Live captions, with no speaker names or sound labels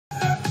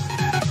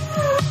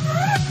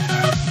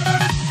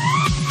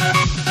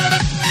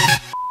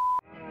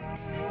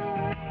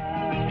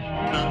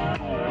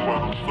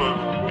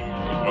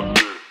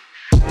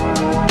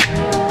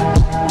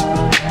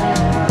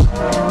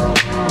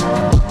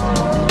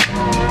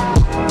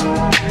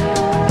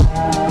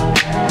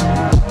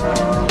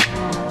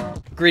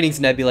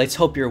Greetings, Nebulites.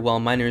 Hope you're well.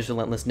 My name is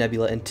Relentless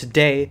Nebula, and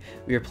today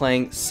we are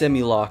playing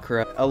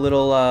Simulacra, a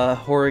little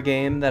horror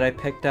game that I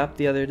picked up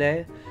the other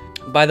day.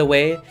 By the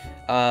way,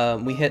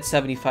 we hit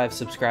 75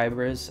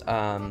 subscribers,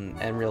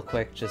 and real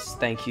quick, just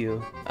thank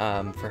you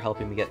for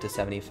helping me get to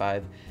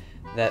 75.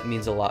 That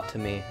means a lot to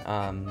me.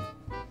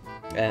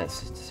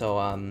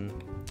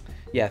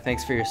 Yeah,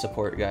 thanks for your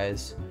support,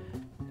 guys.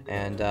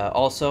 And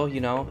also,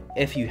 you know,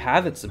 if you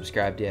haven't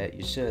subscribed yet,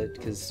 you should,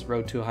 because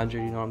road to 100,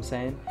 you know what I'm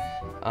saying?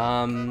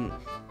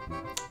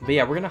 But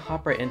yeah, we're gonna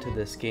hop right into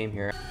this game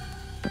here.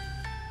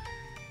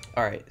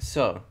 Alright,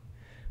 so,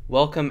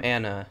 welcome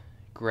Anna,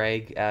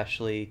 Greg,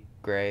 Ashley,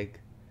 Greg.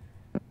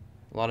 A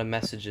lot of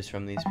messages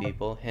from these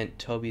people. Hint,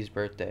 Toby's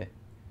birthday.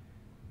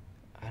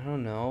 I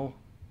don't know.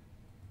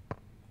 Do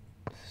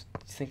you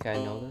think I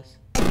know this?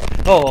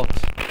 Oh!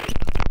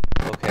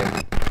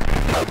 Okay.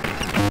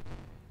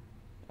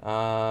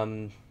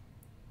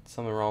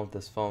 Something wrong with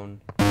this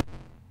phone.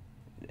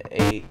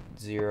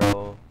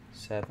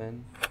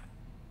 807.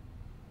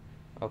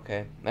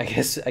 Okay, I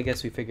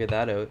guess we figured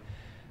that out.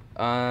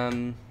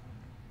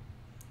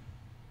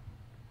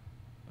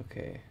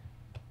 Okay.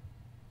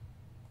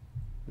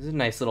 This is a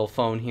nice little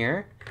phone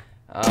here.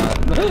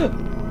 What the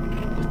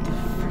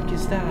frick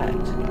is that?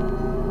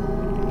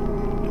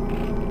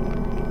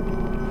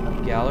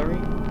 Gallery?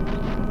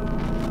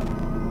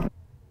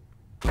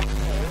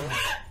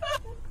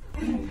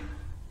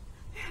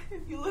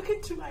 If you look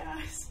into my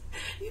eyes,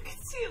 you can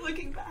see it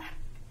looking back.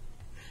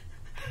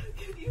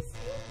 Can you see it?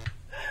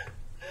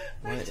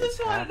 What I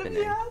just wanted to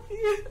be happy.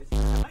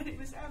 My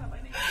name is Anna. I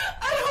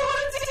don't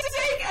want to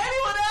take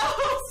anyone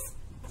else.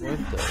 What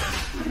the?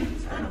 My name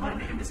is Anna. My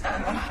name is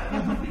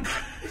Anna.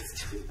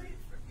 It's too late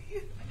for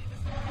me. My name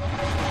is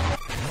Anna.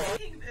 I'm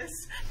taking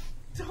this.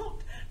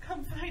 Don't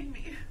come find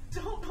me.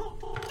 Don't.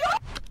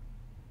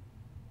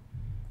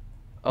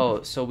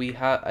 Oh, so we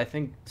have, I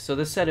think, so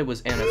this said it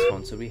was Anna's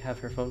phone, so we have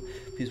her phone.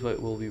 Please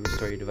wait, will we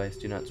restore your device?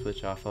 Do not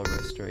switch off while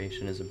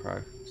restoration is in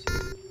progress.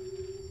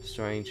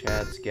 Restoring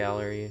chats,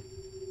 gallery,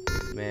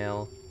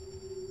 mail.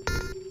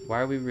 Why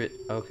are we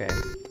okay,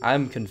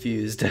 I'm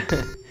confused.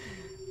 Okay,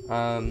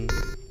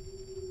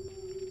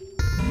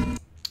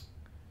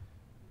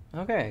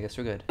 I guess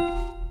we're good.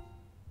 Let's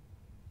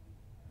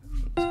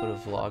go to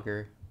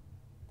vlogger.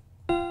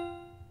 I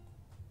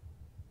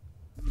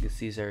guess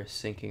these are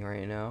syncing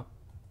right now.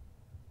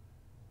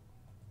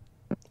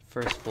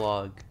 First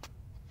vlog.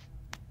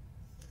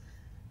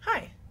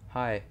 Hi.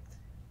 Hi.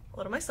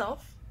 Hello to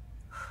myself.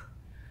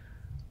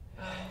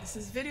 This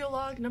is video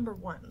log number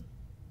 1.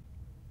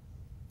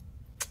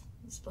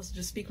 I'm supposed to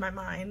just speak my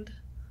mind.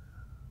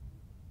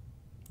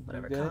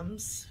 Whatever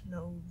comes.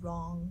 No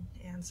wrong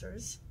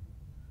answers.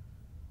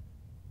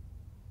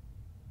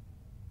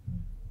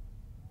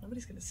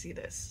 Nobody's gonna see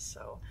this,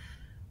 so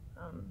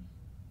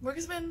work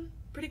has been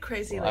pretty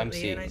crazy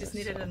lately, and I just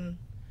needed an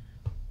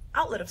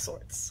outlet of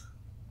sorts.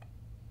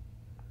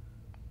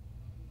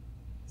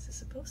 This is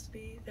supposed to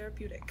be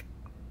therapeutic.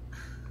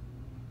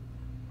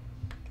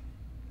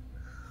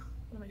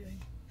 What am I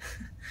doing?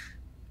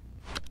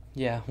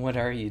 Yeah, what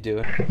are you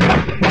doing?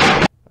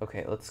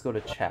 Okay, let's go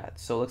to chat.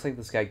 So it looks like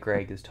this guy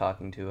Greg is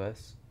talking to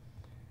us.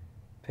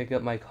 Pick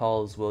up my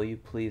calls, will you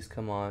please?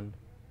 Come on.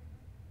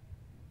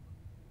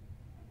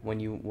 When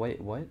you wait,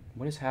 what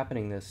is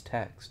happening in this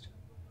text?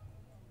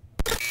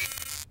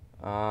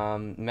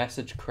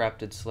 Message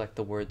corrupted. Select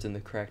the words in the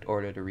correct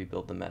order to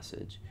rebuild the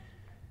message.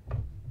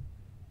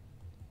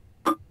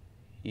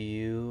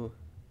 You,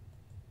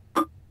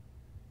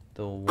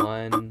 the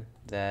one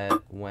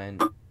that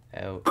went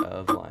out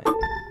of line.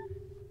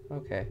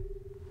 Okay.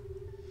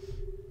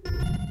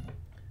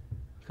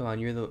 Come on,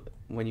 you're the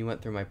when you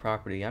went through my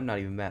property. I'm not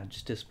even mad,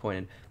 just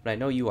disappointed. But I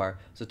know you are,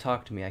 so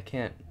talk to me. I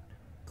can't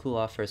cool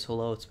off first.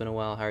 Hello, it's been a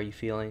while. How are you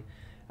feeling?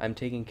 I'm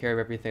taking care of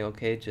everything,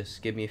 okay?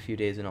 Just give me a few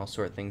days and I'll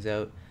sort things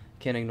out.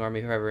 Can't ignore me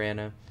forever,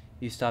 Anna.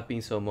 You stop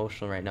being so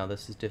emotional right now.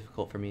 This is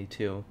difficult for me,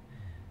 too.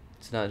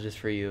 It's not just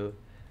for you.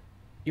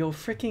 Yo,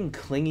 freaking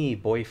clingy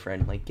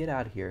boyfriend, like, get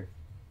out of here.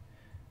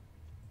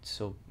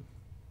 So...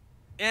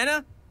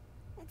 Anna?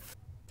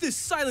 This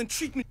silent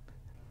treatment...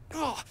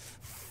 Oh,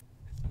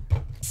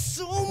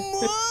 so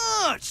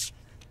much!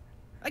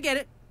 I get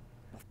it.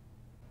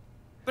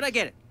 But I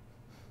get it.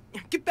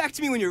 Get back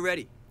to me when you're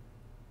ready.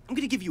 I'm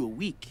gonna give you a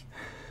week.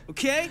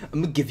 Okay?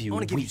 I'm gonna give you a week. I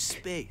wanna give you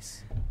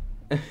space.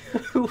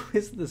 Who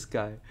is this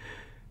guy?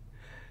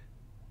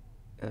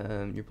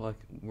 You're black.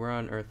 Where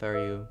on earth are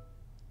you?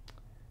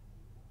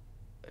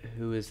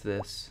 Who is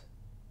this?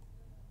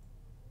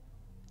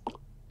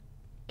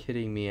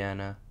 Kidding me,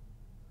 Anna.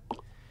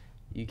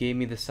 You gave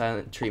me the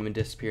silent treatment,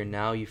 disappear.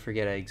 Now you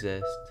forget I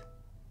exist.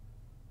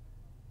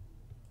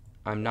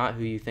 I'm not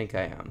who you think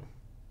I am.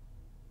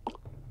 What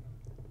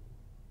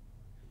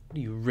are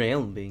you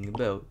rambling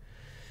about?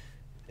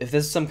 If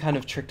this is some kind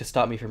of trick to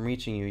stop me from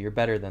reaching you, you're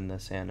better than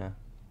this, Anna.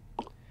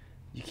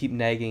 You keep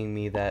nagging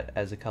me that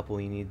as a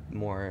couple you need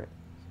more,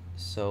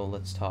 so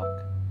let's talk.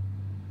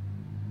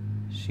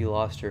 She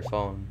lost her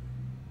phone.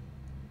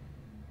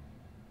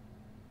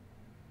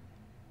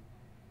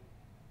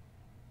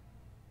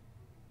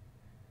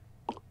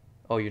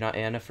 Oh, you're not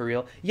Anna for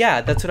real?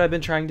 Yeah, that's what I've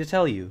been trying to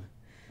tell you.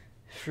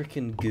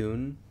 Freaking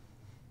goon.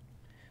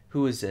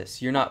 Who is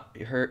this? You're not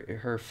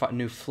her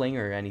new fling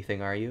or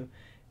anything, are you?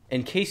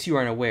 In case you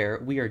aren't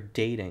aware, we are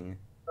dating.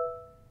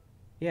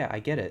 Yeah, I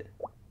get it.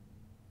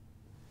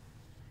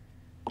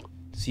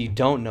 So you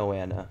don't know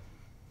Anna.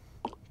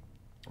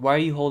 Why are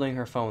you holding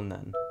her phone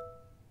then?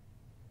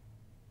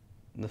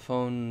 The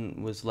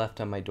phone was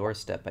left on my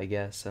doorstep, I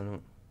guess. I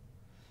don't...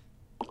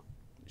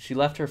 She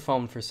left her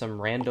phone for some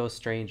rando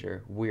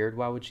stranger. Weird,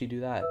 why would she do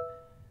that?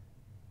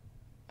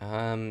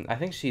 I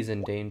think she's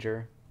in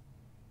danger.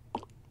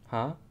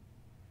 Huh?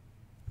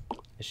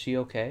 Is she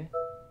okay?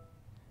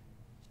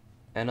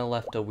 Anna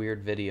left a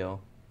weird video.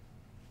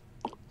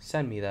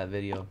 Send me that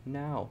video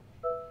now.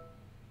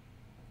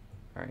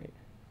 Alright.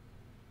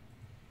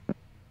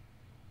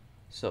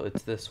 So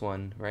it's this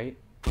one, right?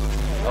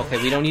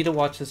 Okay, we don't need to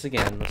watch this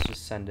again. Let's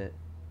just send it.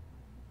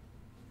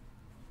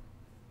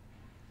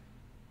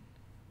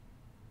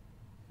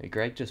 Hey,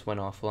 Greg just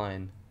went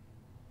offline.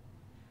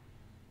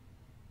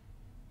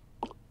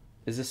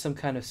 Is this some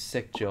kind of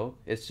sick joke?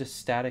 It's just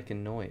static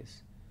and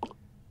noise.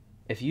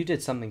 If you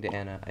did something to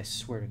Anna, I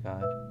swear to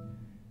God.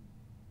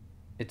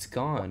 It's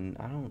gone.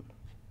 I don't...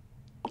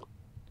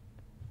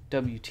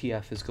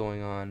 WTF is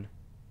going on?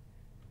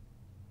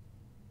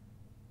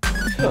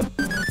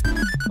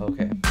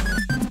 Okay.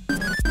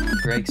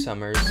 Greg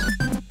Summers.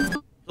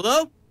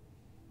 Hello?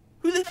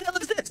 Who the hell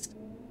is this?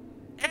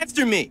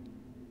 Answer me!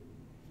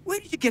 Where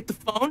did you get the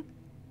phone?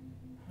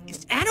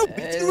 Is Anna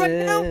with you right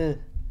now?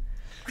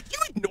 Are you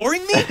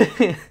ignoring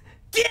me?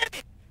 Damn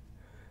it!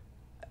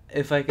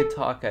 If I could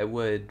talk, I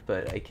would,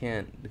 but I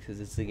can't because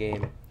it's the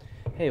game.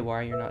 Hey, why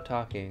are you not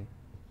talking?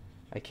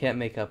 I can't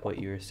make up what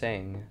you were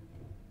saying.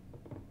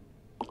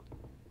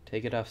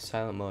 Take it off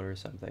silent mode or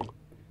something.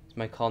 Is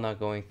my call not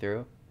going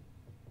through?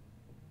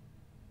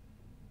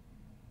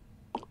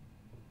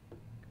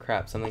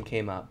 Crap, something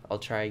came up. I'll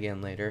try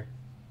again later.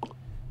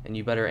 And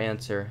you better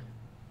answer.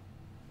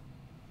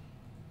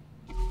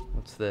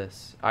 What's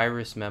this?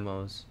 Iris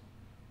memos.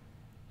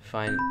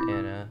 Find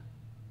Anna.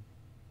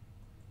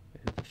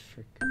 Who the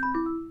frick?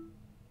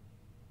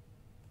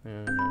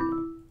 No.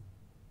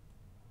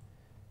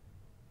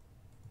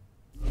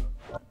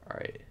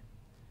 Alright.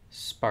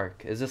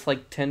 Spark. Is this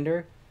like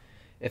Tinder?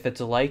 If it's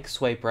a like,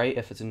 swipe right.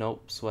 If it's a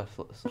nope, swipe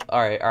left.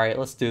 Alright,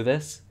 let's do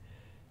this.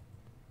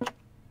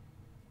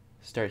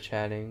 Start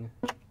chatting.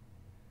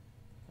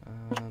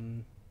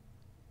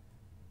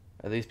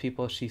 Are these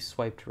people she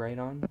swiped right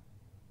on?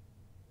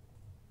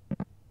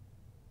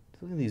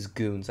 Look at these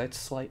goons. I'd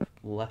swipe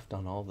left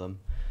on all of them.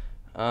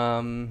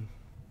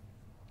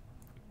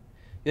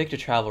 You like to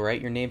travel, right?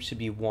 Your name should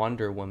be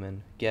Wonder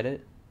Woman. Get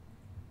it?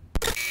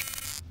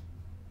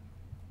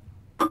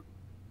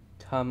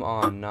 Come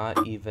on,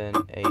 not even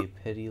a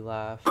pity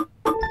laugh.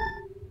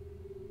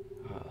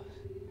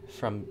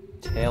 From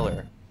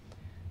Taylor.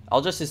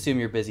 I'll just assume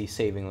you're busy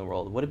saving the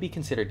world. Would it be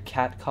considered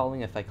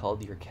catcalling if I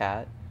called your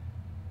cat?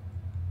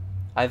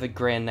 I have a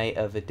grand night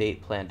of a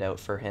date planned out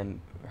for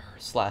him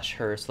slash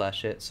her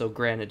slash it, so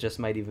granted just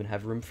might even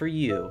have room for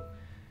you.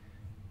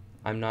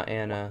 I'm not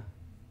Anna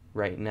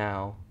right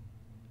now.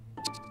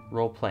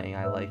 Role-playing,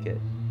 I like it.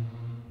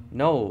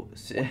 No,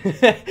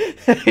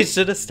 I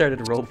should have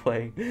started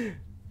role-playing.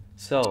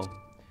 So,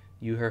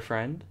 you her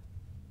friend?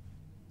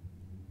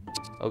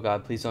 Oh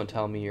God, please don't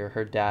tell me you're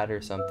her dad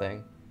or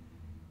something.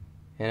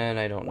 Anna and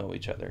I don't know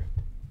each other.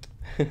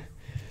 You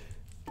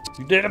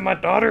dated my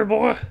daughter,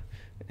 boy?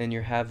 And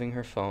you're having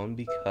her phone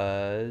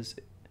because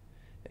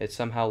it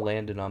somehow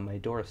landed on my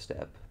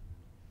doorstep.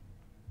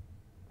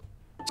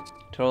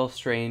 Total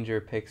stranger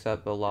picks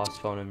up a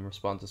lost phone and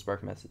responds to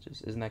Spark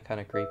messages. Isn't that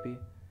kind of creepy?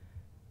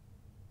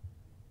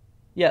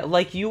 Yeah,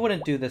 like you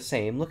wouldn't do the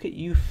same. Look at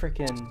you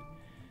frickin'...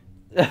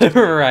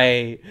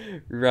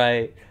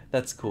 Right.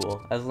 That's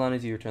cool. As long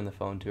as you return the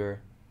phone to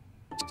her.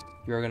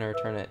 You're gonna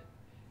return it.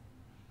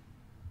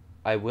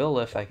 I will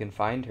if I can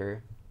find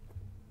her.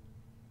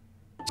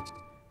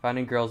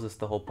 Finding girls is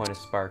the whole point of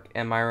Spark.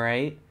 Am I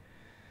right?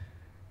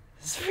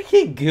 It's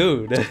freaking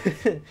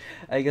good.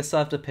 I guess I'll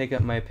have to pick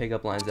up my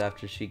pickup lines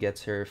after she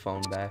gets her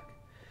phone back.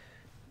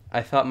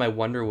 I thought my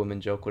Wonder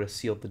Woman joke would have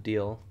sealed the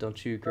deal.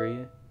 Don't you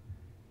agree?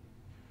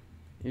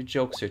 Your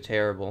jokes are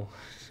terrible.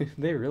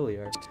 They really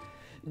are.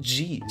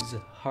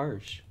 Jeez,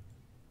 harsh.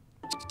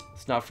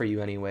 It's not for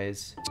you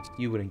anyways.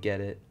 You wouldn't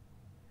get it.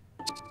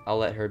 I'll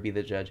let her be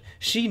the judge.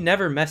 She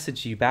never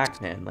messaged you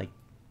back, man. Like,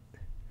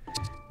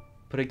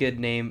 put a good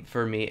name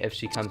for me if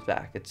she comes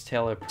back. It's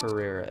Taylor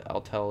Pereira.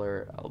 I'll tell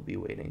her I'll be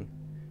waiting.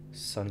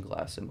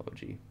 Sunglass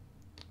emoji.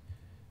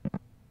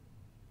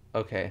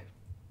 Okay.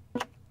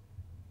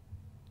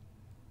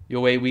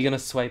 Yo, wait, we gonna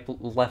swipe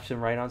left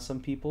and right on some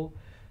people?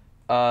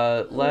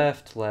 Left,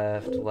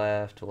 left,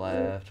 left,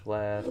 left, left,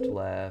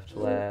 left,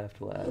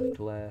 left, left, left,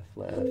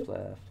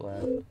 left,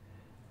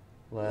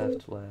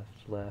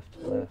 left, left,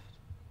 left.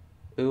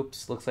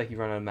 Oops, looks like you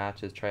run out of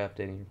matches. Try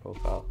updating your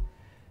profile.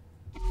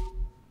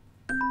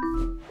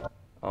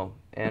 Oh,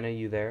 Anna,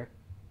 you there?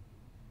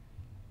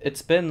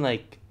 It's been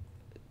like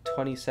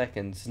 20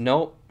 seconds.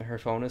 Nope, her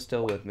phone is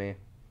still with me.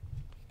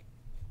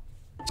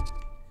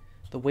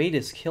 The weight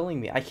is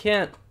killing me. I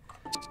can't...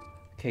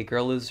 Okay,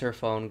 girl loses her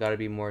phone. Gotta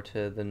be more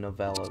to the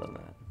novella than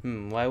that.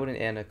 Why wouldn't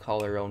Anna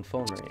call her own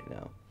phone right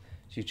now?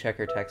 Did you check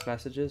her text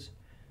messages?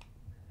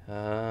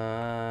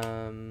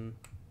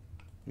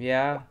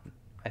 Yeah,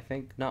 I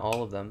think not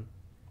all of them.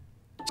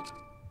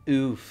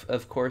 Oof,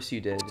 of course you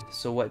did.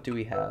 So what do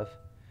we have?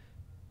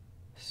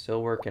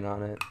 Still working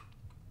on it.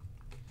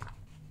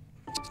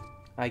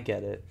 I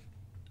get it.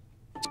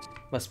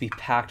 Must be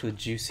packed with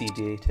juicy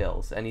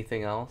details.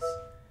 Anything else?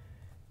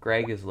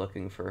 Greg is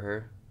looking for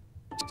her.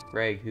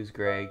 Greg, who's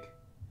Greg?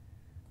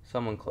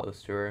 Someone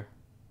close to her.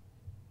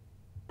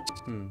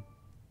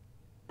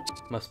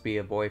 Must be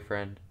a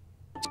boyfriend.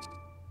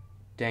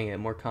 Dang it,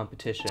 more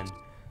competition.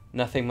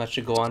 Nothing much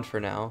to go on for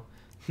now.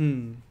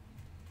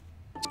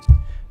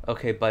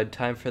 Okay, bud,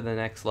 time for the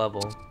next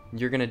level.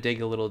 You're gonna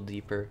dig a little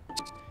deeper.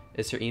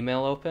 Is her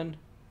email open?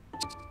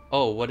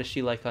 Oh, what is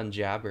she like on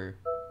Jabber?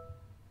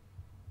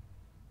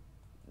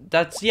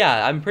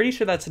 Yeah, I'm pretty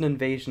sure that's an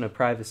invasion of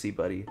privacy,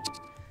 buddy.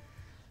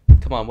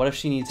 Come on, what if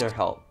she needs our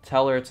help?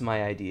 Tell her it's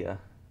my idea.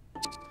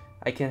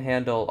 I can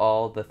handle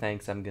all the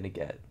thanks I'm gonna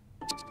get.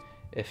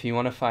 If you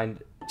want to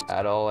find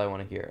out all I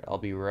want to hear, I'll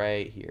be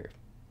right here.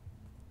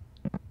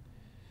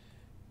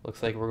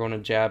 Looks like we're going to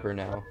Jabber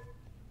now.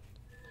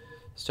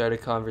 Start a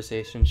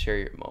conversation, share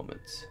your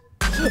moments.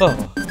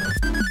 Oh.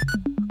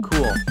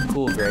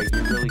 Cool, Greg.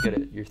 You're really good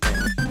at your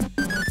thing.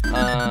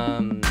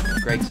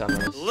 Greg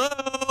Summers.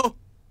 Hello?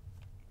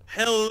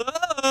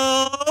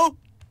 Hello?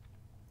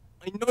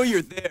 I know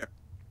you're there.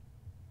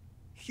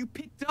 You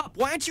picked up.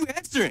 Why aren't you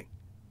answering?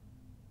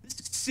 This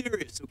is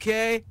serious,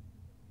 okay?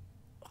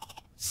 Oh,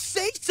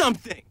 say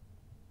something!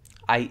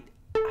 I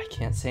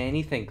can't say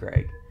anything,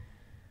 Greg.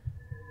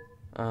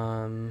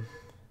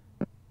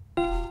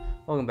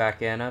 Welcome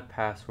back, Anna.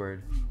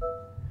 Password.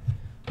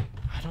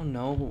 I don't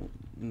know.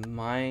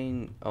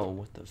 Minecraft.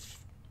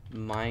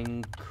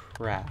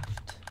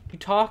 You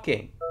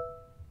talking?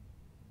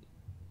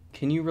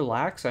 Can you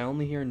relax? I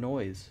only hear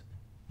noise.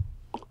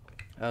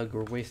 Ugh,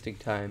 we're wasting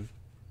time.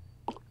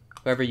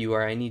 Whoever you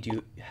are, I need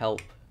you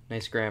help.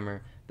 Nice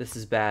grammar. This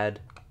is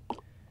bad.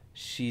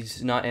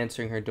 She's not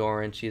answering her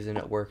door and she isn't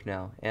at work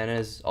now.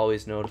 Anna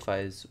always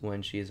notifies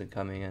when she isn't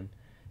coming in,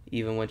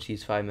 even when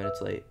she's 5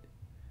 minutes late.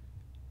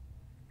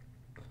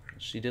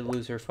 She did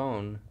lose her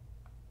phone.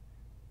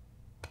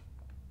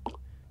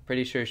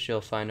 Pretty sure she'll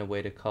find a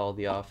way to call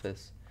the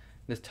office.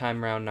 This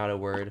time around, not a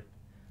word.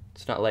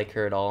 It's not like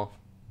her at all.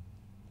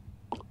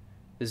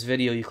 This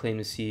video you claim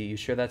to see, you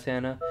sure that's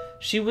Anna?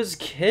 She was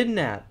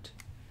kidnapped!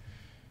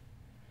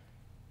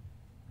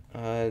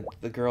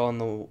 The girl on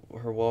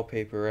her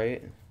wallpaper,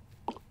 right?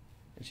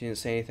 And she didn't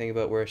say anything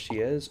about where she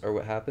is or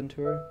what happened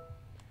to her.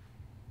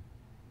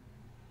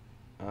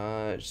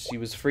 She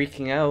was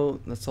freaking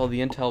out. That's all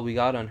the intel we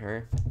got on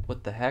her.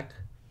 What the heck?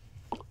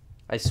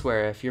 I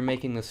swear, if you're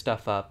making this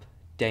stuff up,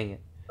 dang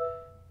it.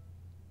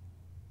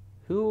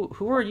 Who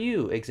are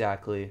you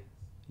exactly?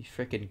 You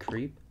frickin'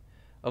 creep.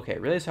 Okay,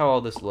 realize how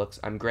all this looks.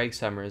 I'm Greg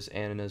Summers,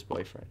 Anna's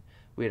boyfriend.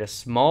 We had a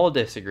small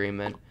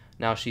disagreement.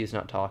 Now she's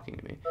not talking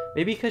to me.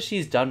 Maybe because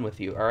she's done with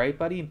you, alright,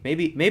 buddy?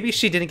 Maybe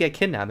she didn't get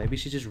kidnapped. Maybe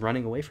she's just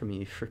running away from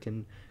you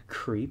freaking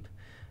creep.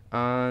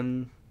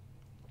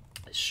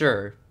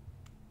 Sure.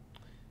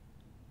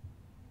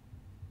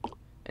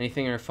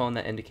 Anything on her phone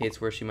that indicates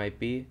where she might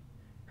be?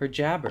 Her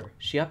Jabber.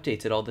 She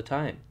updates it all the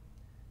time.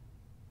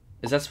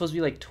 Is that supposed to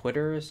be like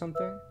Twitter or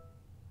something?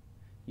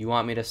 You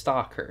want me to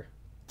stalk her?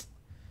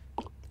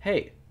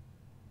 Hey.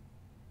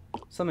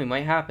 Something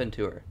might happen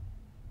to her.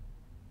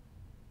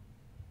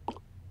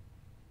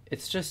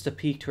 It's just a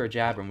peek to her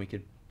Jabber and we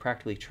could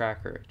practically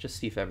track her. Just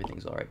see if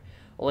everything's alright.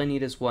 All I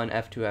need is one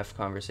F2F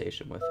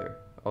conversation with her.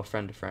 Oh,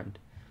 friend to friend.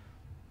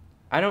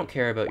 I don't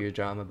care about your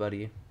drama,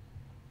 buddy.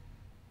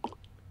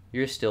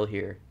 You're still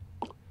here.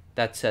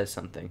 That says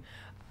something.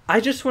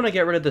 I just want to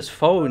get rid of this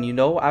phone, you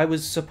know? I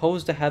was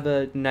supposed to have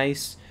a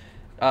nice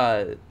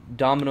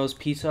Domino's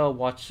pizza,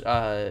 watch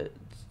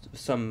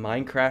some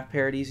Minecraft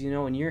parodies, you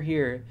know? And you're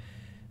here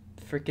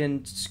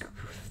freaking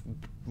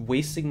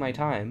wasting my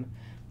time.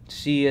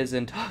 She is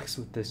in talks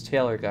with this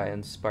Taylor guy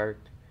and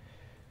Sparked.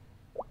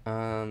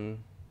 Already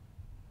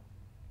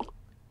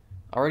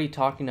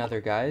talking to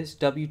other guys?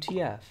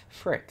 WTF.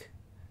 Frick.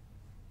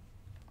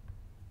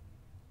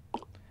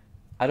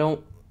 I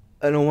don't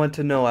want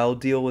to know. I'll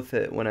deal with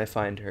it when I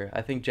find her.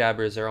 I think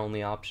Jabber is our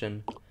only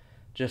option.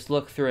 Just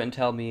look through it and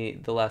tell me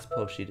the last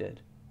post she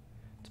did.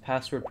 It's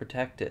password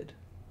protected.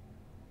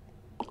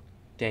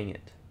 Dang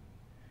it.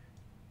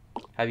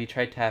 Have you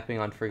tried tapping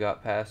on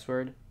forgot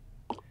password?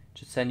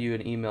 Just send you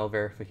an email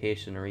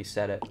verification and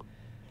reset it.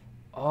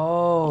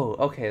 Oh,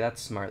 okay, that's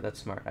smart. That's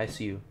smart. I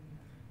see you.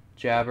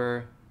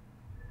 Jabber.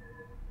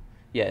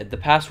 Yeah, the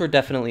password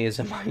definitely is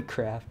in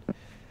Minecraft.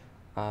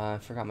 I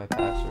forgot my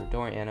password.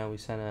 Don't worry, Anna. We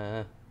sent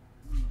a...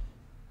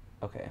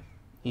 Okay.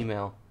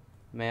 Email.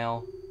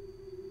 Mail.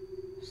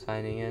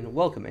 Signing in.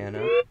 Welcome,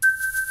 Anna.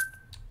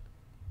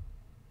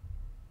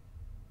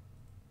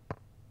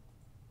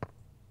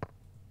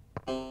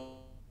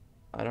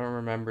 I don't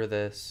remember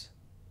this.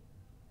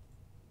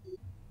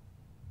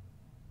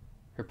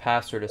 Her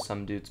password is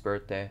some dude's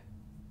birthday.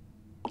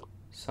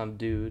 Some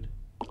dude.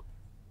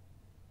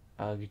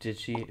 Did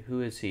she?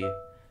 Who is he?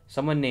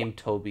 Someone named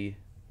Toby.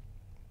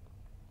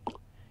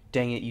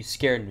 Dang it, you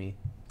scared me.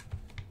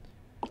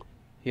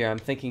 Here I am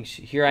thinking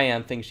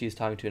she's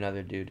talking to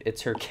another dude.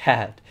 It's her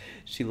cat.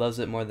 She loves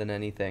it more than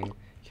anything.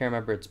 Can't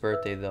remember its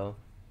birthday though.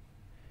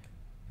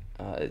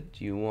 Do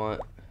you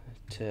want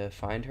to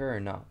find her or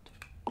not?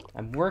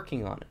 I'm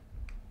working on it.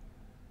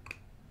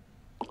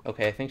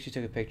 Okay, I think she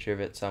took a picture of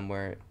it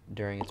somewhere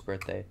during its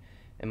birthday.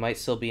 It might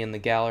still be in the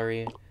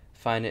gallery.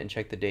 Find it and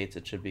check the dates.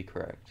 It should be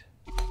correct.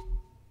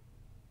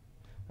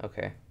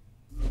 Okay.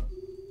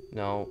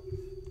 No.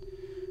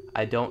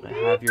 I don't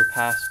have your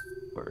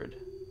password.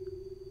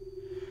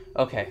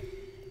 Okay.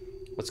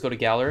 Let's go to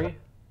gallery.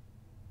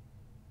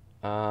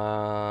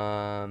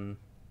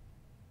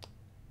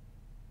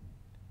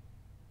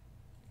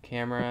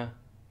 Camera.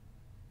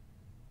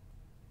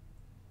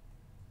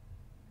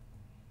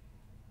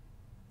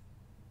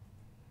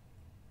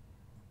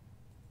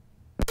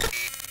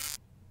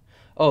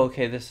 Oh,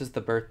 okay, this is the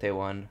birthday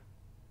one.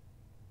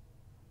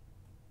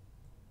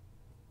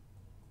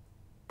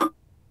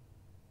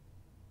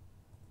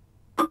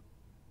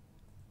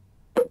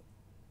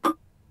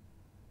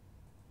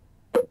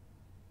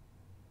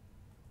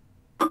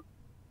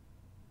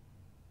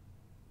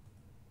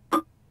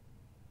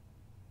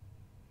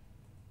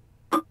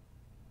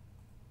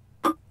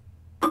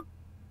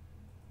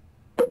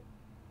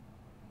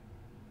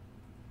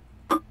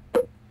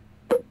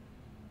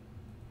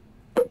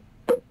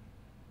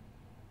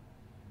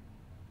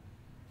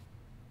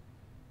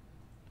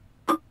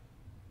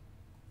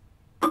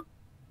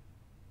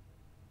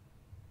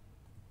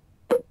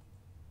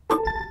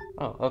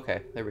 Oh,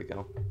 okay, there we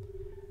go.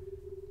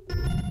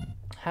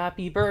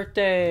 Happy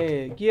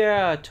birthday!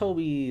 Yeah,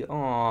 Toby!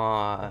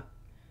 Aww.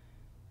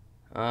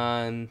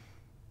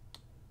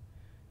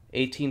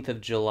 18th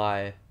of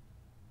July.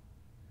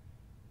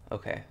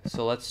 Okay,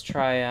 so let's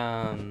try,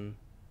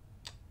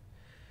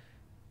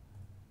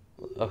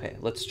 okay,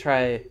 let's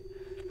try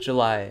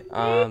July.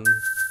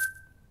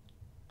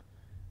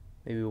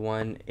 Maybe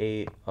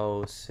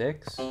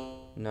 1806?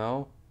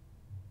 No?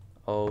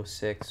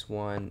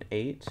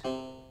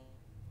 0618?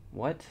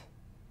 What?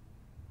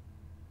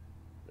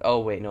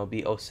 Oh, wait, no, it'd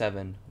be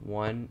 07.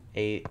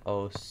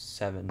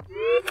 1807.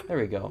 There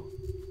we go.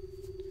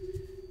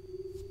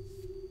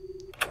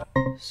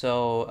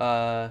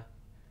 So,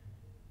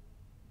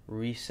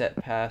 reset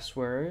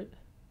password.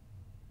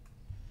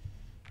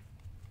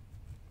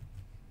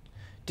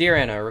 Dear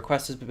Anna, a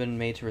request has been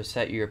made to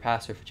reset your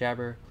password for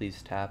Jabber.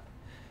 Please tap.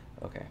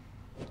 Okay.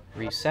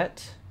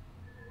 Reset.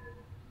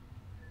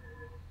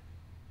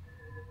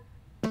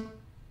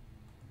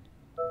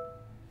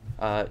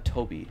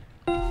 Toby.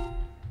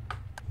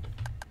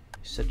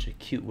 Such a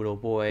cute little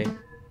boy.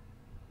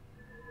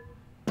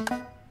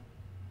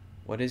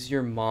 What is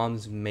your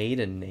mom's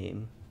maiden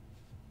name?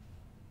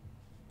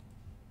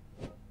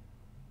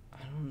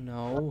 I don't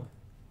know.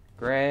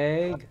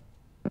 Greg?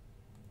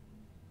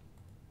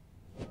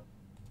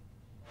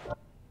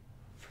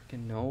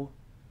 Freaking no.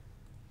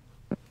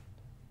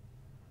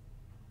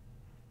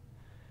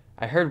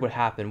 I heard what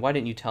happened. Why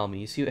didn't you tell me?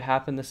 You see what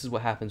happened? This is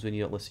what happens when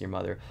you don't listen to your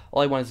mother.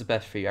 All I want is the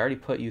best for you. I already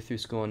put you through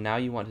school and now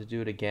you want to do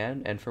it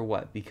again? And for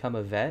what? Become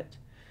a vet?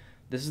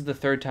 This is the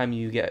third time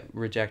you get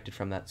rejected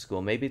from that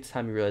school. Maybe it's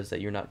time you realize that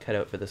you're not cut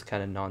out for this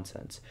kind of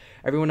nonsense.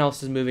 Everyone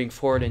else is moving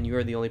forward and you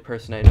are the only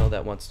person I know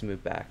that wants to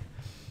move back.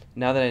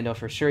 Now that I know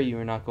for sure you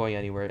are not going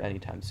anywhere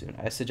anytime soon,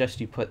 I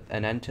suggest you put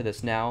an end to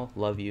this now.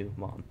 Love you,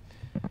 Mom.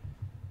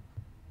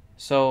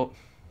 So,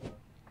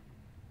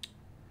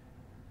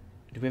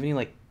 do we have any,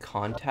 like,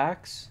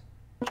 contacts?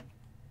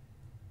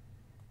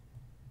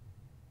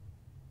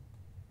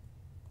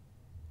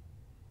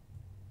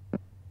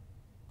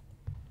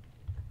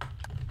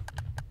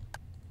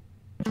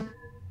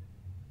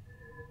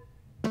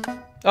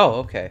 Oh,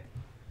 okay.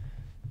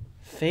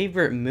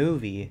 Favorite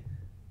movie?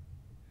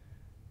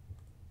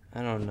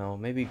 I don't know.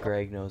 Maybe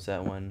Greg knows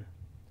that one.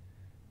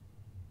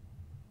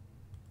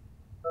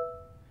 Do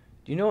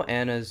you know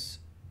Anna's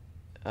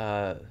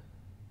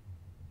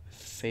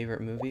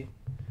favorite movie?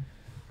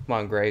 Come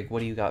on, Greg. What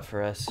do you got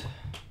for us?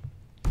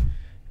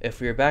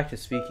 If we are back to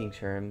speaking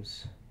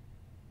terms...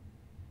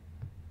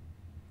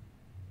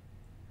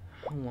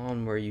 How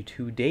long were you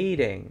two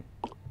dating?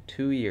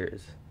 2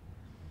 years.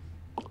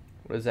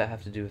 What does that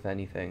have to do with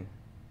anything?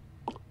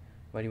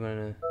 Why do you want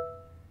to...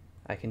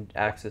 I can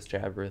access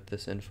Jabber with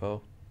this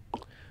info.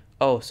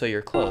 Oh, so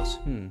you're close.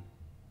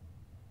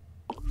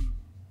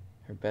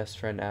 Her best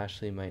friend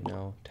Ashley might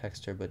know.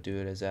 Text her, but do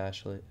it as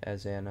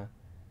Anna.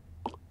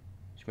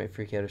 She might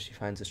freak out if she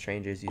finds the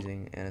strangers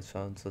using Anna's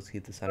phone, so let's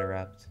keep this under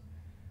wraps.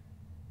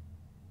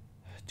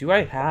 Do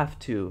I have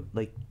to?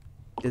 Like,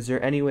 is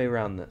there any way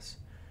around this?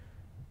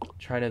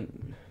 Try to...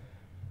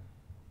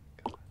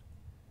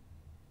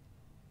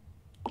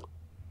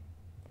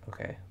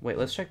 Okay, wait,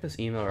 let's check this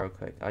email real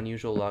quick.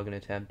 Unusual login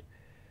attempt.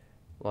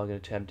 Login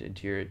attempt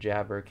into your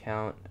Jabber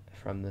account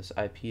from this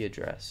IP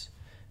address.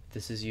 If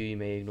this is you, you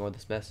may ignore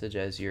this message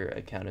as your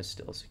account is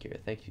still secure.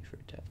 Thank you for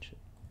your attention.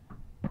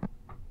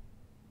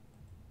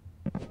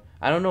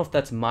 I don't know if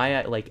that's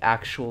my like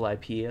actual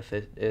IP. If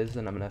it is,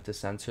 then I'm gonna have to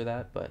censor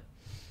that. But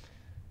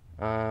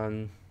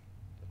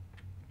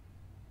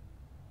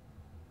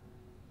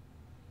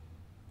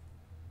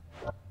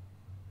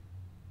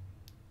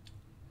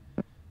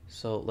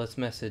so let's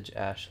message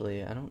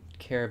Ashley. I don't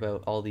care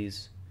about all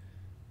these.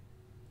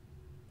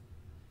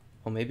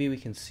 Oh, maybe we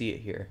can see it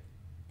here.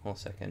 Hold a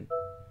second.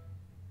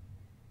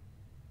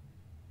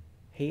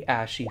 Hey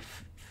Ashy,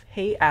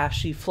 hey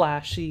Ashy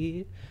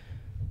Flashy.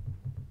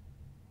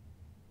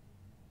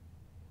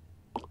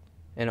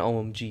 And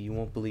OMG, you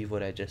won't believe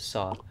what I just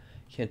saw.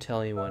 Can't tell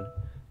anyone.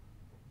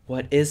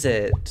 What is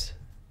it?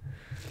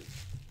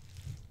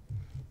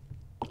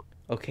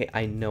 Okay,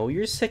 I know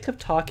you're sick of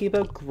talking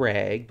about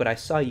Greg, but I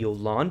saw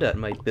Yolanda at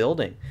my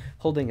building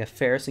holding a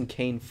Ferris and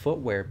Kane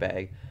footwear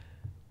bag.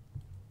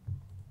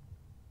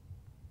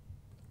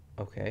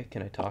 Okay,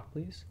 can I talk,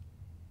 please?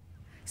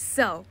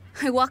 So,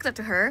 I walked up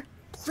to her,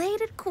 played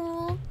it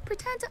cool,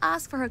 pretend to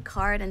ask for her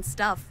card and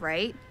stuff,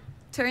 right?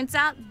 Turns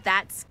out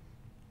that's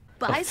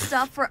buy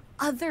stuff for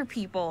other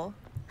people.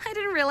 I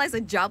didn't realize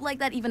a job like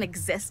that even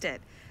existed.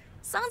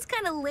 Sounds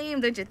kind of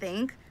lame, don't you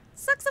think?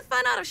 Sucks the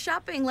fun out of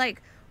shopping.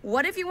 Like,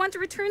 what if you want to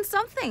return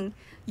something?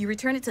 You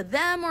return it to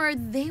them or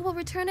they will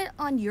return it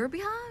on your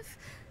behalf?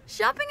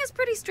 Shopping is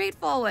pretty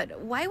straightforward.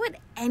 Why would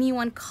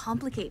anyone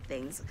complicate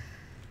things?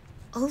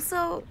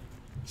 Also,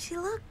 she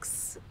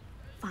looks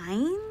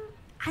fine.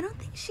 I don't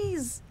think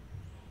she's...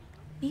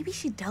 Maybe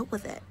she dealt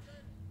with it.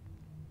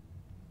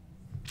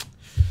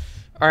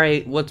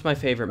 Alright, what's my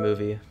favorite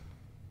movie?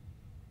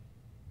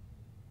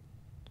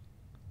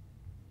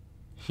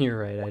 You're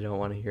right, I don't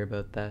want to hear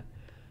about that.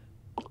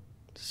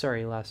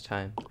 Sorry, last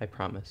time, I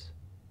promise.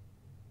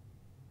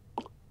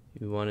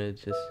 You wanted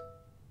to just...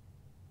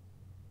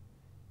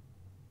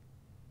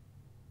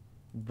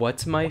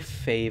 What's my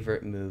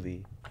favorite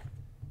movie?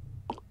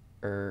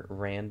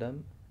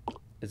 Random?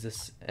 Is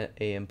this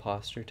a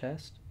imposter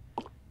test?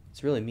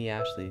 It's really me,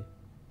 Ashley.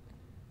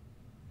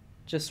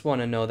 Just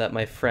want to know that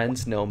my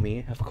friends know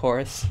me, of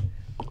course.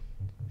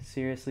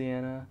 Seriously,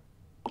 Anna?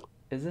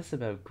 Is this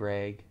about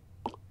Greg?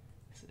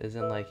 This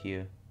isn't like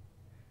you.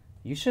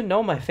 You should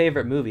know my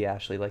favorite movie,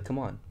 Ashley. Like, come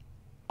on.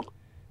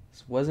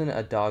 This wasn't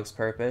A Dog's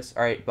Purpose.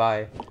 Alright,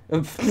 bye.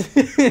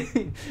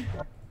 Come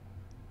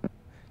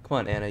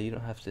on, Anna. You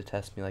don't have to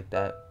test me like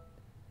that.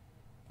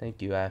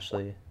 Thank you,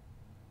 Ashley.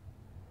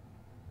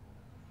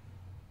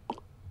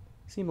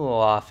 Seem a little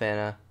off,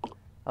 Anna.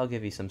 I'll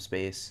give you some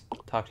space.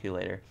 Talk to you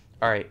later.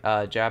 Alright,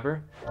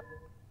 Jabber.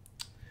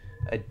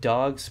 A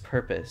Dog's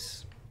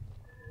Purpose.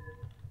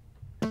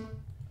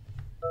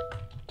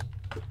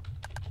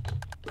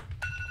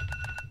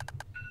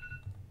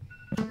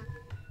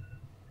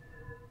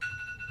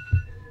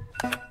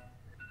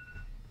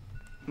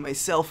 My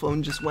cell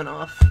phone just went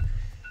off.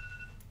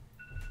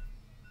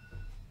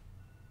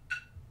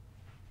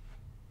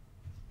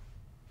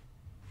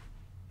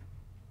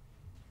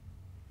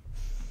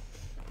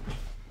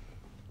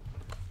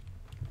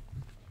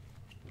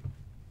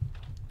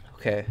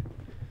 Okay.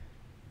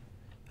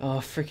 Oh,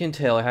 freaking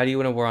Taylor, how do you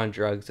win a war on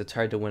drugs? It's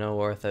hard to win a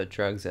war without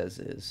drugs as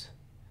is.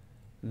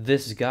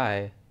 This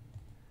guy.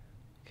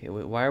 Okay,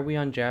 wait, why are we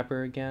on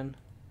Jabber again?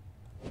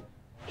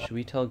 Should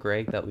we tell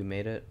Greg that we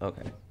made it?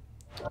 Okay.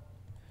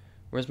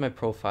 Where's my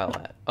profile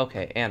at?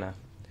 Okay, Anna.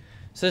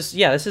 So this,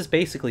 yeah, this is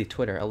basically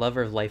Twitter. A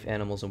lover of life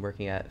animals and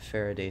working at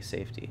Faraday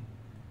Safety.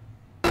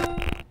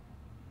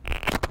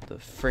 The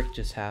frick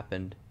just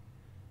happened?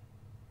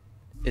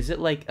 Is it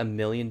like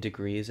 1,000,000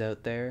 degrees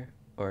out there?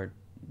 Or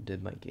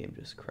did my game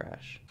just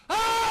crash?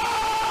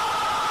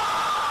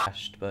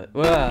 Crashed, but...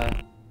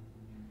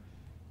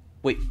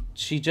 Wait,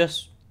 she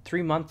just...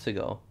 3 months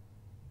ago.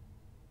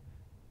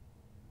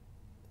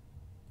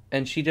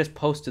 And she just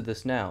posted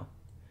this now.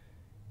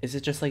 Is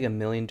it just like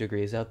 1,000,000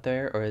 degrees out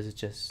there? Or is it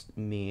just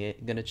me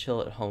gonna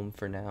chill at home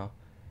for now?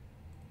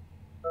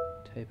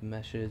 Type a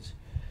message.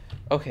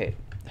 Okay.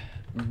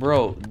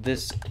 Bro,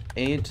 this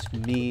ain't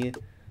me.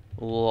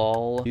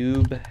 Lol.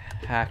 Noob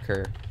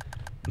hacker.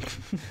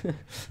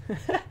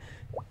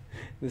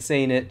 This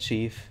ain't it,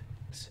 Chief.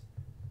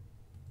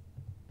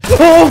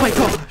 Oh my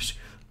gosh!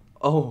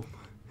 Oh.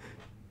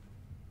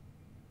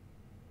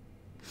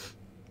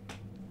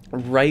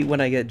 Right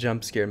when I get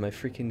jump scared, my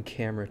freaking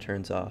camera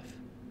turns off.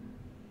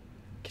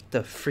 Get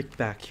the freak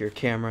back here,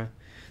 camera.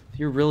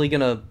 You're really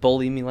gonna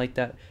bully me like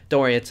that?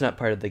 Don't worry, it's not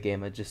part of the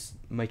game.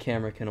 My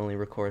camera can only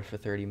record for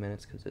 30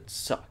 minutes because it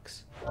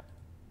sucks.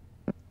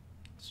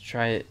 Let's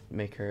try it,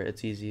 make her,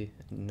 it's easy.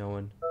 No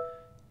one.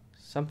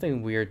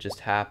 Something weird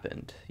just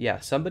happened. Yeah,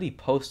 somebody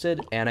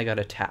posted and I got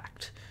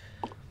attacked.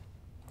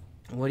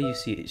 What do you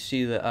see?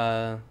 She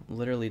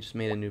literally just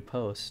made a new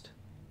post.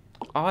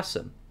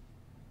 Awesome.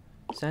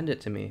 Send it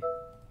to me.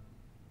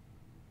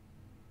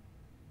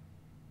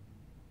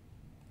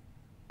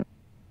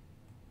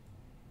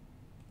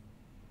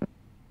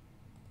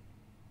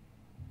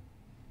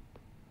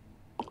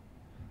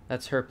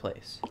 That's her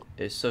place.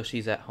 So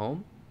she's at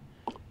home?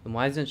 Then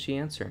why isn't she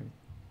answering?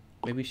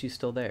 Maybe she's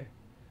still there.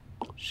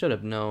 Should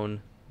have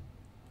known.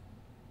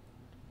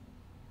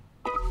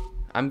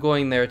 I'm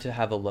going there to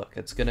have a look.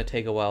 It's gonna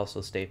take a while,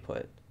 so stay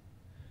put.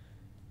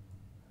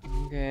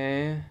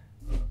 Okay.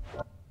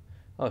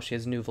 Oh, she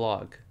has a new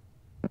vlog.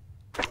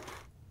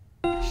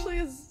 Ashley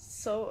is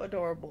so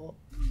adorable.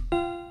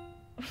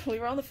 We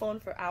were on the phone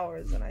for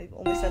hours and I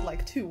only said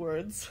like 2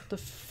 words. The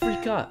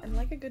freak up. And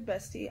like a good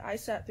bestie, I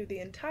sat through the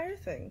entire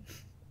thing.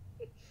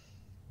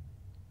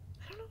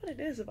 I don't know what it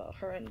is about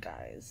her and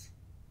guys.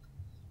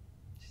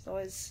 She's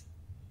always,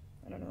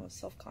 I don't know,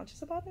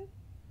 self-conscious about it.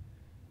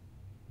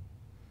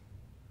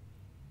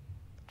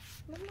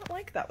 I'm not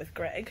like that with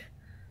Greg.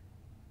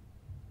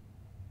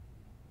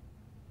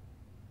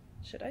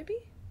 Should I be?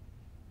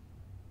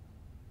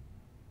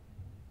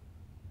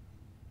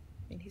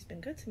 I mean, he's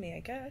been good to me, I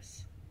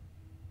guess.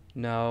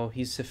 No,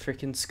 he's a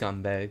freaking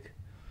scumbag.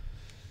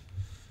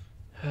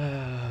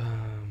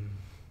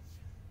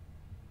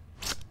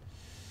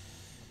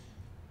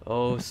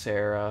 Oh,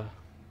 Sarah.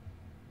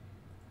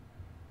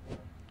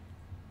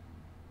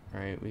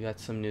 Alright, we got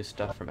some new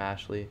stuff from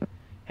Ashley.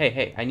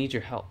 Hey, I need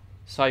your help.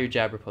 Saw your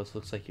Jabber post.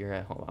 Looks like you're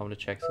at home. I want to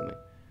check something.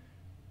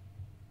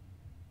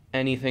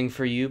 Anything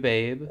for you,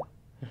 babe?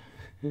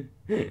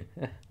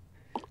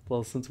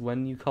 Well, since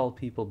when you call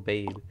people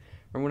babe?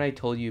 Remember when I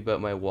told you about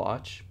my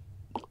watch?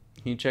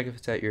 Can you check if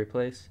it's at your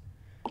place?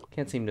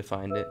 Can't seem to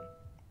find it.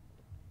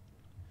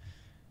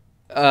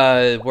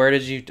 Where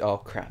did you... Oh,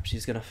 crap.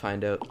 She's gonna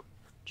find out.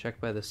 Check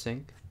by the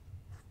sink.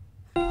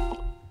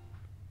 What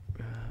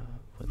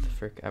the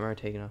frick? I'm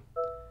already taking off.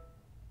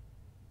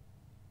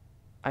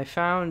 I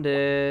found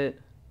it.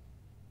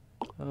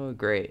 Oh,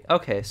 great.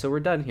 Okay, so we're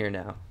done here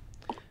now.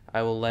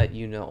 I will let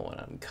you know when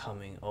I'm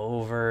coming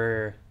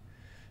over.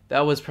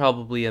 That was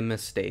probably a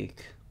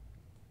mistake.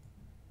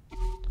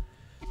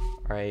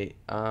 Alright,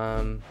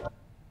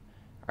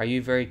 are you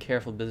a very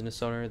careful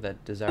business owner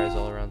that desires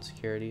all-around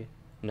security?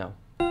 No.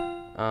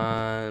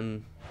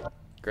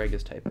 Greg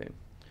is typing.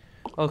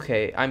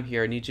 Okay, I'm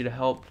here. I need you to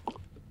help.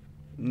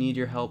 Need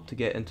your help to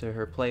get into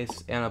her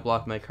place. Anna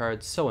blocked my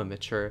card. So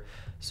immature.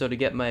 So to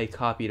get my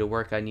copy to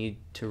work, I need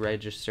to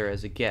register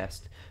as a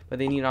guest. But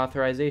they need an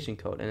authorization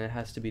code, and it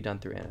has to be done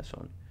through Anna's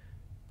phone.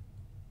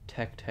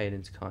 Tech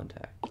Titans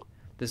contact.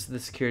 This is the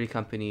security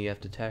company you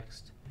have to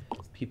text.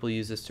 People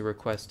use this to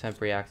request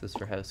temporary access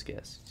for house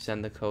guests.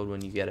 Send the code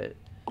when you get it.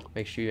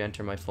 Make sure you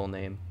enter my full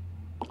name.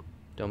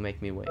 Don't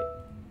make me wait.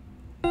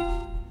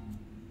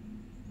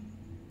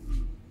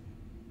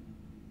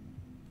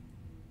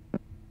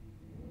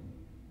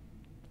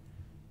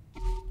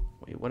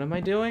 Wait, what am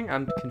I doing?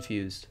 I'm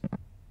confused.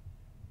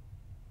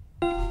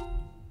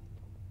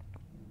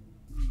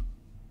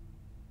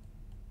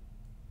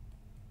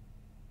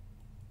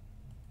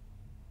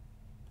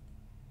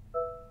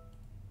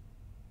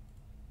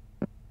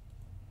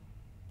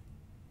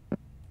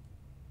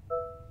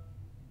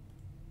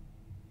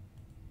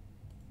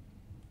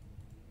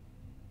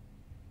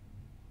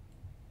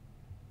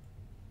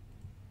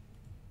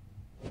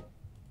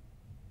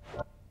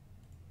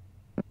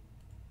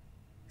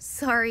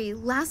 Sorry,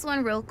 last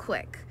one real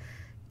quick.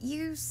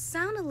 You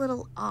sound a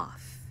little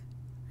off.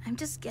 I'm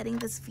just getting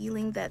this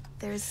feeling that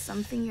there's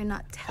something you're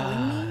not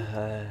telling me.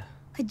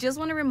 I just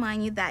want to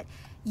remind you that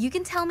you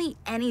can tell me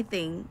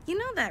anything. You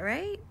know that,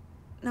 right?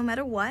 No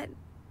matter what,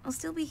 I'll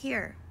still be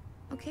here.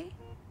 Okay?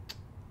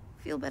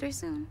 Feel better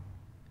soon.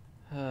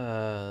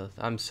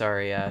 I'm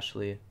sorry,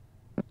 Ashley.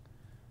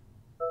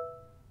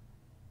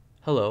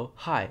 Hello.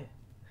 Hi.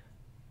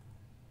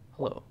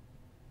 Hello.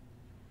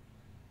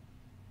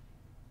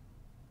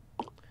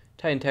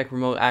 Titan Tech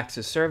Remote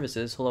Access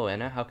Services. Hello,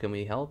 Anna. How can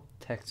we help?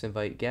 Text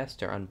invite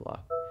guest or unblock?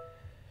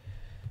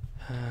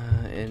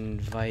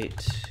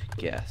 Invite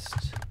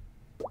guest.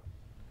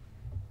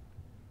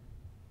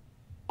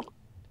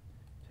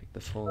 Take the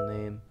full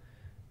name.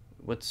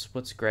 What's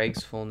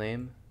Greg's full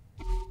name?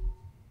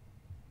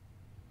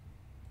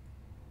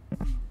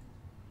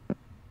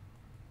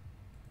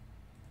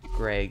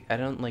 Greg. I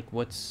don't like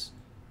what's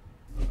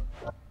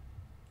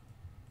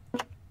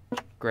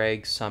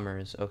Greg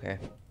Summers. Okay.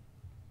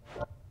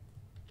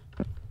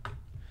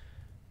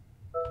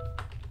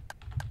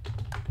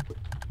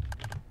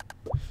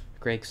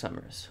 Greg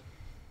Summers.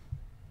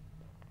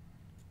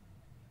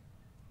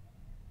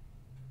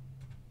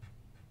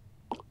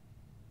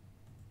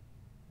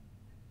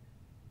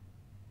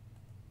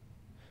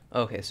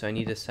 Okay, so I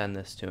need to send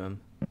this to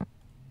him.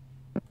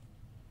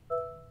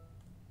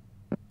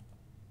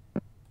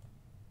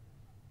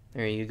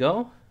 There you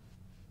go.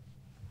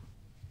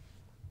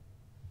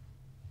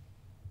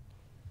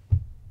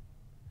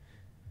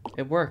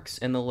 It works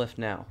in the lift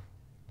now.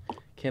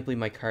 Can't believe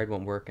my card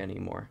won't work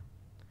anymore.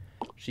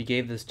 She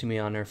gave this to me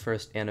on her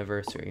first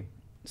anniversary.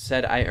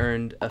 Said I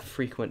earned a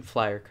frequent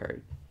flyer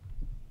card.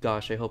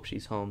 Gosh, I hope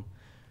she's home.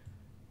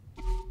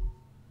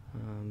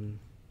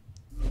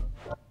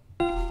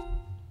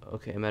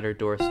 Okay, I'm at her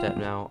doorstep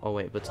now. Oh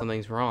wait, but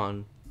something's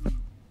wrong.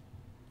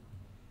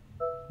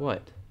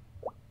 What?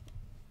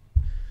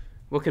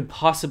 What could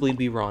possibly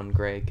be wrong,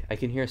 Greg? I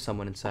can hear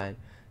someone inside.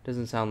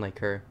 Doesn't sound like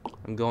her.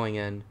 I'm going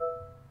in.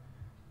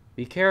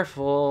 Be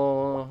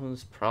careful.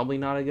 It's probably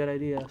not a good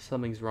idea.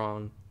 Something's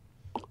wrong.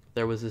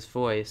 There was this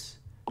voice.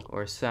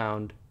 or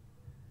sound.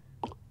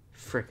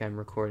 Frick, I'm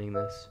recording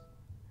this.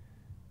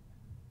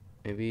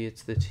 Maybe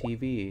it's the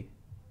TV.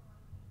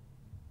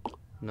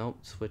 Nope,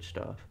 switched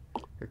off.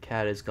 Her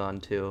cat is gone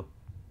too.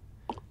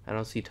 I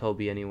don't see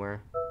Toby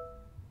anywhere.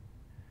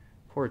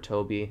 Poor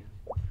Toby.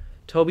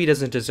 Toby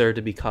doesn't deserve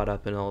to be caught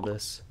up in all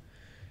this.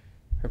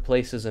 Her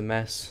place is a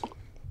mess.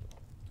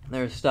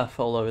 There's stuff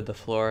all over the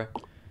floor.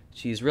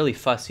 She's really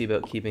fussy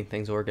about keeping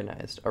things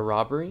organized. A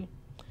robbery?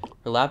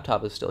 Her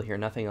laptop is still here.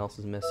 Nothing else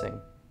is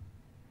missing.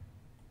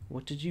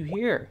 What did you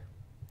hear?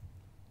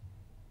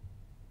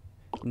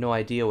 No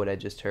idea what I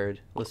just heard.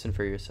 Listen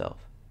for yourself.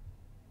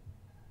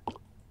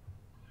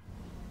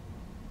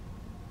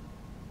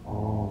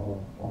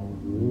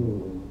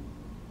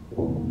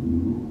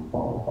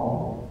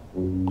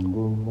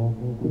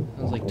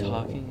 Sounds like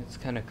talking. It's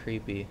kind of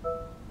creepy.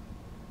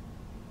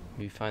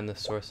 Maybe find the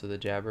source of the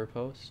jabber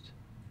post.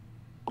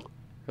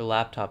 Her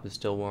laptop is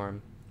still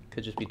warm.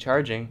 Could just be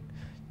charging.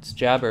 It's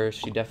Jabber.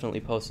 She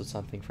definitely posted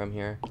something from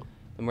here.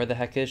 Then where the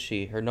heck is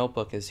she? Her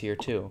notebook is here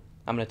too.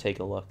 I'm gonna take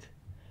a look.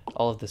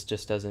 All of this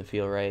just doesn't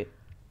feel right.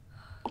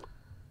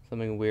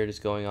 Something weird is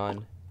going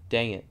on.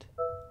 Dang it.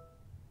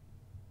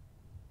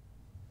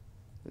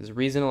 There's a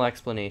reasonable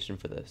explanation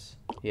for this.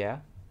 Yeah?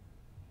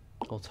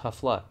 Well,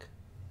 tough luck.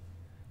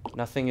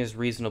 Nothing is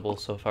reasonable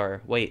so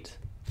far. Wait.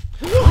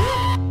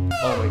 Oh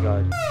my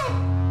god.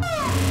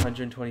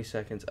 120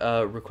 seconds.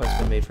 Request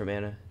been made from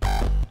Anna.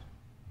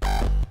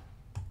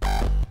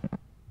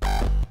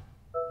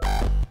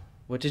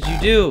 What did you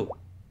do?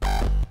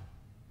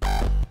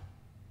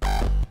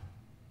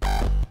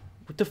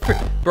 What the frick?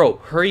 Bro,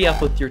 hurry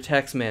up with your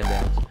text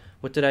mandates.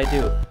 What did I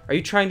do? Are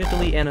you trying to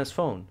delete Anna's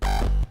phone?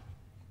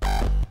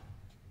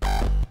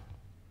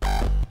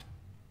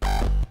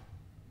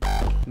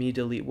 Me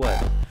delete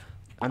what?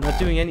 I'm not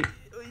doing any...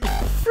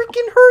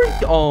 Freaking hurry!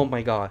 Oh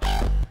my gosh.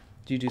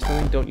 Do you do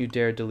something? Don't you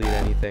dare delete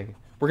anything.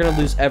 We're gonna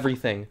lose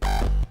everything.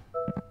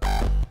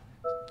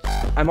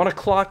 I'm on a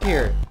clock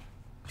here.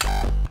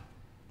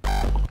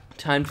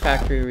 Time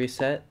factory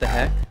reset? The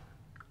heck?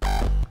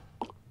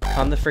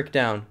 Calm the frick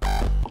down.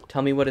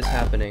 Tell me what is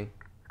happening.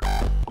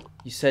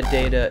 You said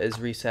data is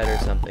reset or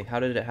something. How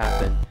did it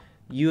happen?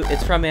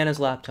 It's from Anna's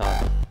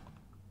laptop.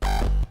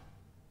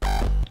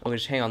 Okay,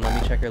 just hang on.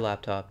 Let me check your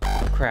laptop.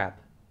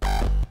 Crap.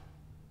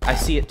 I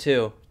see it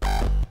too.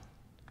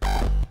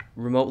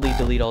 Remotely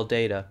delete all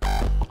data.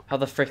 How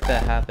the frick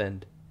that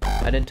happened?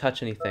 I didn't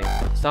touch anything.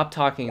 Stop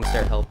talking and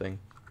start helping.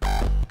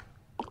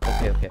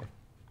 Okay.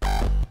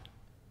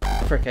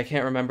 Frick, I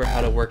can't remember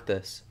how to work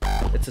this.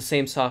 It's the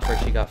same software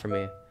she got from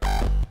me.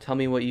 Tell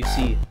me what you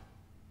see.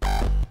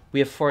 We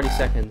have 40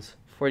 seconds.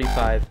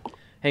 45.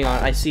 Hang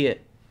on, I see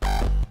it.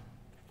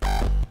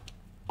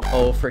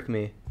 Oh, frick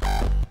me.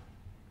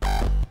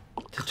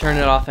 To turn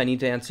it off, I need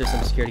to answer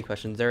some security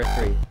questions. There are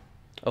 3.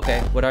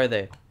 Okay, what are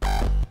they?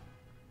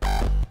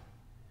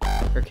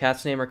 Her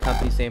cat's name, her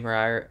company's name,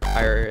 her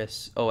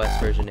iOS OS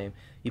version name.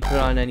 You put it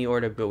on any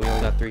order, but we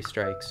only got 3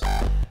 strikes.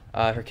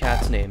 Her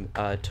cat's name,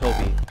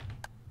 Toby.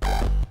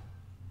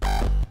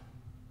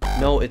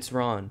 No, it's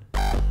Ron.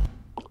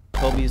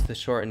 Toby's the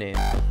short name.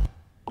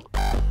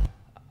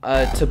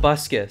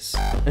 Tobuscus.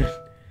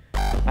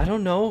 I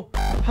don't know.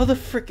 How the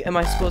frick am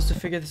I supposed to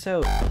figure this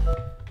out?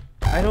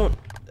 I don't...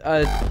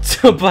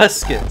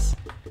 Tobuscus.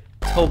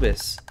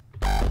 Tobus.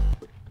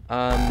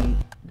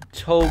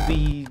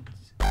 Toby...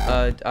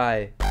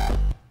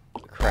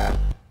 Crap.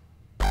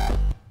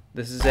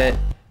 This is it.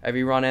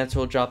 Every wrong answer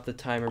will drop the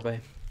timer by...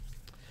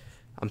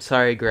 I'm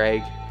sorry,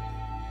 Greg.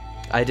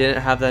 I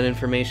didn't have that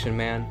information,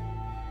 man.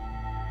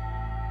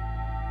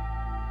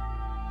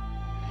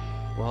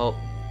 Well,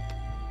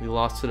 we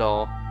lost it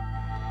all.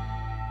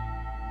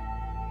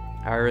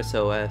 Iris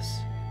OS.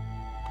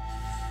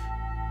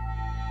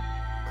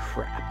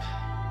 Crap.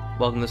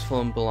 Welcome, this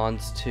phone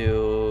belongs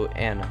to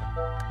Anna.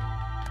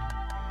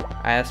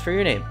 I asked for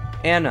your name.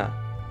 Anna.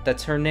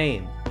 That's her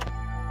name.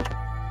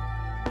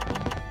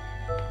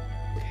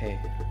 Okay.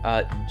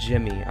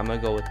 Jimmy. I'm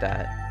gonna go with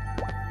that.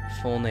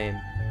 Full name.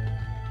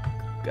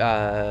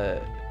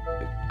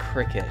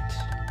 Cricket.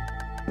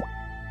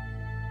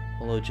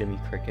 Hello, Jimmy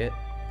Cricket.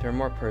 For a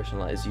more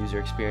personalized user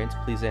experience,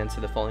 please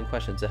answer the following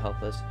questions to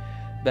help us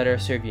better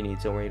serve your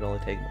needs. Don't worry, it'll only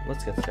take...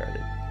 Let's get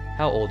started.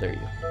 How old are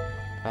you?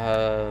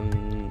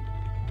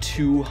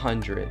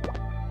 200.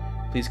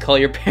 Please call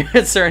your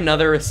parents or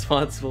another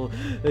responsible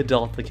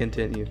adult to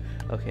continue.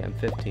 Okay, I'm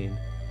 15.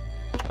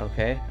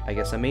 Okay, I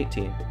guess I'm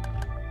 18.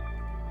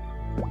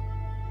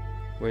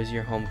 Where's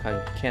your home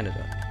country?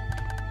 Canada.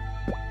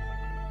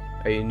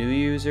 Are you a new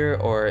user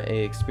or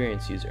a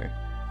experienced user?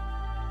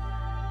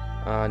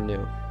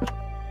 New.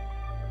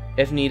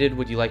 If needed,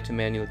 would you like to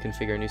manually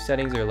configure new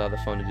settings or allow the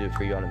phone to do it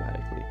for you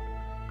automatically?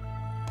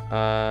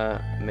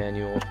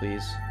 Manual,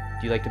 please.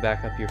 Do you like to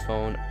back up your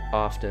phone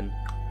often?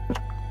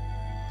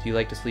 Do you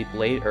like to sleep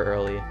late or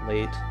early?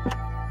 Late.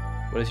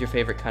 What is your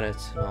favorite kind of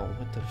smell?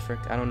 What the frick?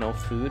 I don't know.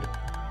 Food?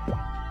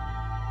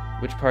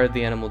 Which part of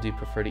the animal do you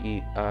prefer to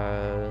eat?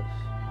 I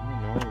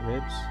don't know.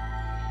 Ribs?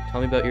 Tell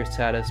me about your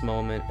saddest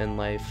moment in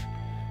life.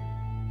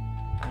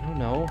 I don't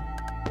know.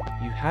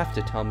 You have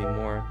to tell me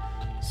more.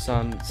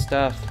 Some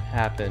stuff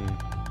happened.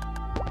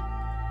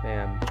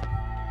 Bam.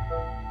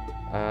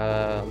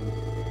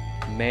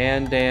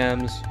 Man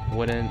dams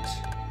wouldn't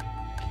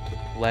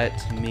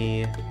let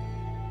me,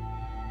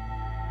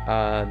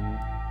 I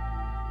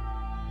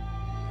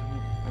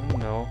don't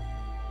know.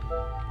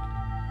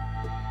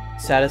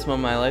 Saddest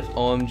moment of my life?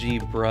 OMG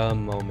bruh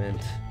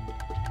moment.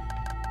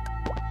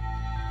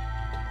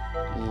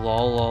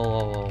 Lol lol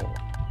lol lol.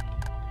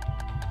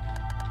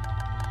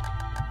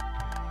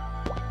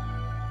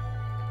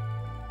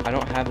 I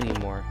don't have any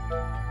more.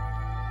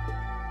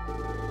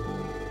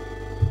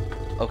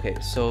 Okay,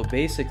 so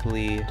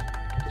basically,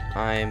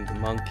 I'm the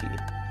monkey.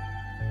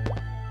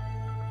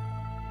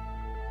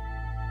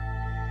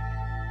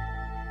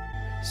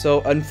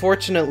 So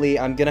unfortunately,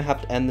 I'm gonna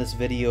have to end this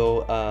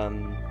video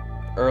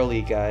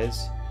early,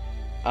 guys.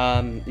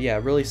 Yeah,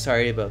 really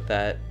sorry about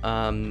that.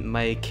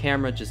 My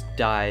camera just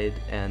died,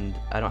 and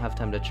I don't have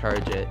time to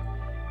charge it.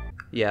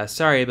 Yeah,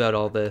 sorry about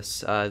all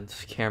this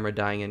camera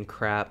dying and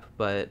crap,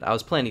 but I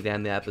was planning to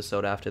end the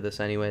episode after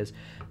this anyways.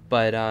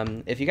 But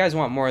if you guys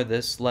want more of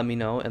this, let me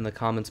know in the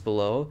comments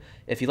below.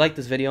 If you like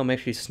this video, make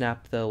sure you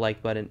snap the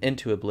like button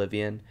into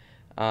oblivion.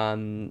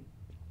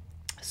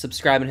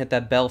 Subscribe and hit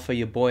that bell for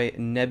your boy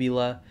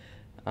Nebula.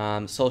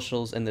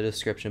 Socials in the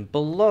description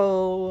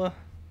below.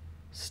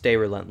 Stay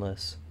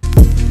relentless.